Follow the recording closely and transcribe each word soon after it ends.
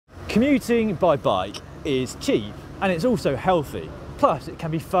Commuting by bike is cheap and it's also healthy. Plus it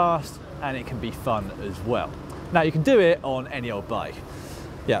can be fast and it can be fun as well. Now you can do it on any old bike.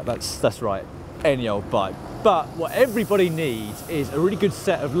 Yeah, that's right, any old bike. But what everybody needs is a really good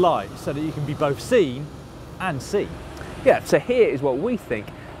set of lights so that you can be both seen and seen. Yeah, so here is what we think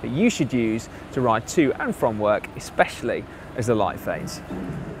that you should use to ride to and from work, especially as the light fades.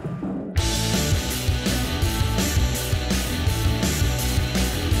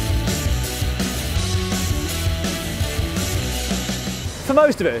 For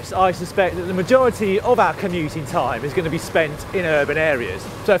most of us, I suspect that the majority of our commuting time is going to be spent in urban areas.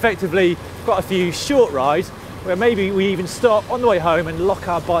 So effectively, quite a few short rides where maybe we even stop on the way home and lock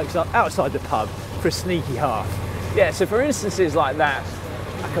our bikes up outside the pub for a sneaky half. Yeah, so for instances like that,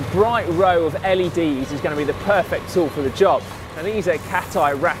 like a bright row of LEDs is going to be the perfect tool for the job. And these are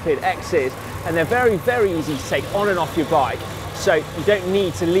cateye rapid X's, and they're very, very easy to take on and off your bike, so you don't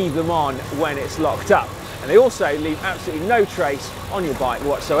need to leave them on when it's locked up. And they also leave absolutely no trace on your bike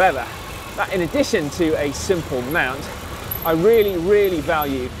whatsoever. That, in addition to a simple mount, I really, really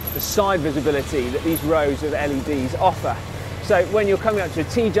value the side visibility that these rows of LEDs offer. So when you're coming up to a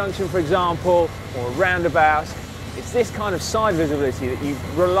T-junction, for example, or a roundabout, it's this kind of side visibility that you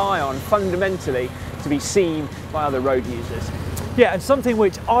rely on fundamentally to be seen by other road users. Yeah, and something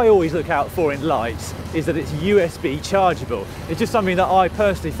which I always look out for in lights is that it's USB chargeable. It's just something that I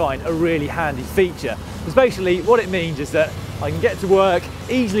personally find a really handy feature. Because basically what it means is that I can get to work,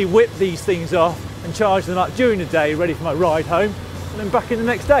 easily whip these things off and charge them up during the day, ready for my ride home, and then back in the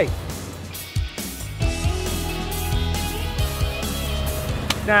next day.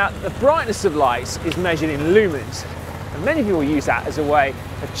 Now, the brightness of lights is measured in lumens, and many people use that as a way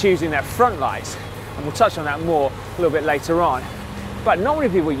of choosing their front lights, and we'll touch on that more a little bit later on. But not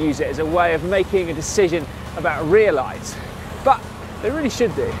many people use it as a way of making a decision about rear lights, but they really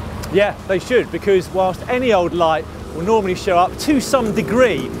should do. Yeah, they should, because whilst any old light will normally show up to some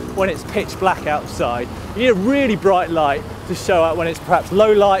degree when it's pitch black outside, you need a really bright light to show up when it's perhaps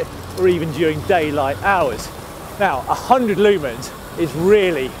low light or even during daylight hours. Now, 100 lumens is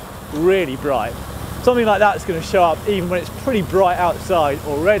really, really bright. Something like that's going to show up even when it's pretty bright outside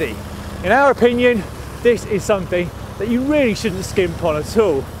already. In our opinion, this is something that you really shouldn't skimp on at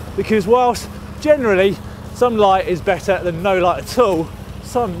all, because whilst generally some light is better than no light at all,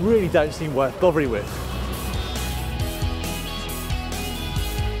 some really don't seem worth bothering with.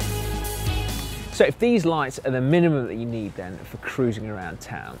 So if these lights are the minimum that you need then for cruising around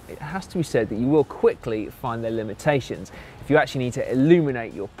town, it has to be said that you will quickly find their limitations if you actually need to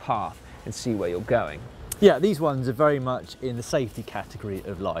illuminate your path and see where you're going. Yeah, these ones are very much in the safety category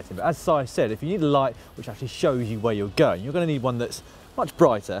of lighting. But as Si said, if you need a light which actually shows you where you're going, you're going to need one that's much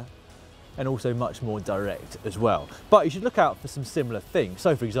brighter and also much more direct as well. But you should look out for some similar things.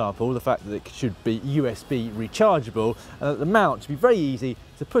 So for example, the fact that it should be USB rechargeable and that the mount should be very easy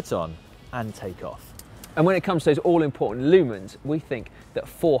to put on and take off. And when it comes to those all-important lumens, we think that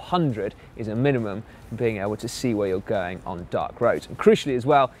 400 is a minimum for being able to see where you're going on dark roads. And crucially as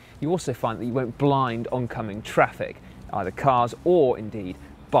well, you also find that you won't blind oncoming traffic, either cars or indeed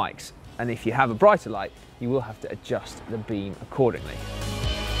bikes. And if you have a brighter light, you will have to adjust the beam accordingly.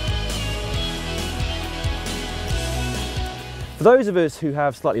 For those of us who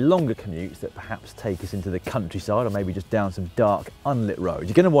have slightly longer commutes that perhaps take us into the countryside or maybe just down some dark unlit roads,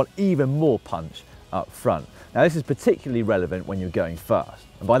 you're going to want even more punch up front. Now this is particularly relevant when you're going fast.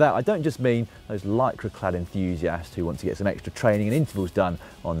 And by that I don't just mean those lycra clad enthusiasts who want to get some extra training and intervals done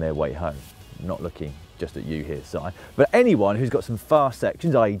on their way home. I'm not looking just at you here, Si, but anyone who's got some fast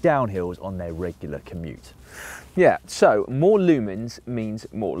sections, i.e. downhills, on their regular commute. Yeah, so more lumens means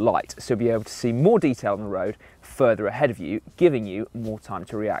more light, so you'll be able to see more detail on the road further ahead of you, giving you more time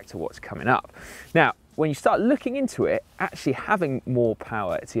to react to what's coming up. Now, when you start looking into it, actually having more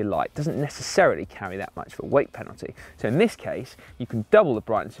power to your light doesn't necessarily carry that much of a weight penalty. So in this case, you can double the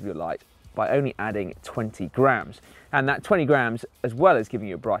brightness of your light by only adding 20 grams. And that 20 grams, as well as giving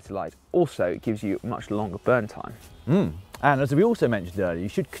you a brighter light, also gives you much longer burn time. And as we also mentioned earlier, you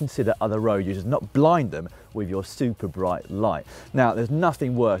should consider other road users, not blind them with your super bright light. Now, there's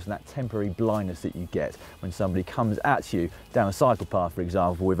nothing worse than that temporary blindness that you get when somebody comes at you down a cycle path, for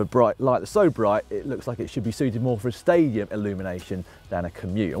example, with a bright light that's so bright it looks like it should be suited more for a stadium illumination than a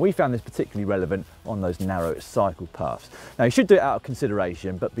commute. And we found this particularly relevant on those narrow cycle paths. Now, you should do it out of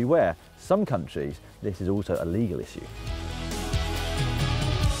consideration, but beware, some countries, this is also a legal issue.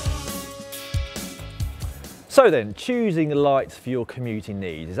 So then, choosing lights for your commuting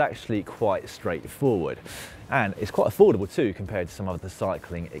needs is actually quite straightforward. And it's quite affordable too compared to some other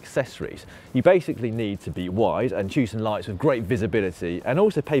cycling accessories. You basically need to be wide and choose some lights with great visibility, and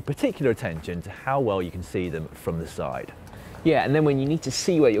also pay particular attention to how well you can see them from the side. Yeah, and then when you need to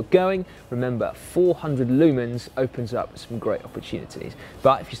see where you're going, remember 400 lumens opens up some great opportunities.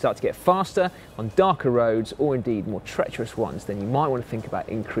 But if you start to get faster on darker roads, or indeed more treacherous ones, then you might want to think about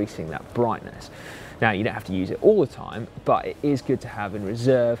increasing that brightness. Now, you don't have to use it all the time, but it is good to have in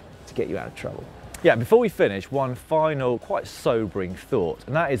reserve to get you out of trouble. Yeah, before we finish, one final quite sobering thought,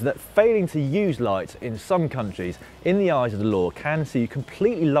 and that is that failing to use lights in some countries, in the eyes of the law, can see you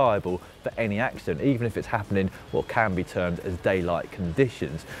completely liable for any accident, even if it's happening what can be termed as daylight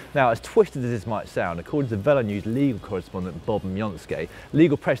conditions. Now, as twisted as this might sound, according to Velo News legal correspondent Bob Mionske,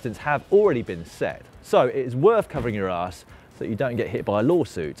 legal precedents have already been set. So it is worth covering your ass so that you don't get hit by a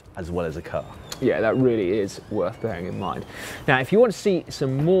lawsuit as well as a car. Yeah, that really is worth bearing in mind. Now, if you want to see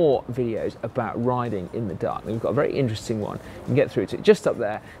some more videos about riding in the dark, then we've got a very interesting one. You can get through to it just up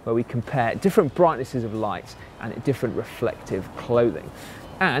there, where we compare different brightnesses of lights and different reflective clothing.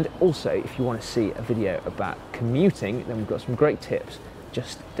 And also, if you want to see a video about commuting, then we've got some great tips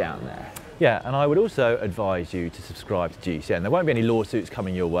just down there. Yeah, and I would also advise you to subscribe to GCN. There won't be any lawsuits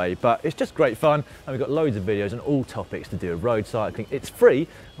coming your way, but it's just great fun, and we've got loads of videos on all topics to do with road cycling. It's free.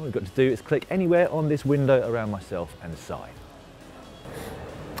 All we've got to do is click anywhere on this window around myself and side.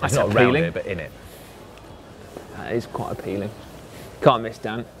 That's not appealing. around here, but in it. That is quite appealing. Can't miss,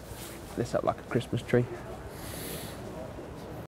 Dan. Lit up like a Christmas tree.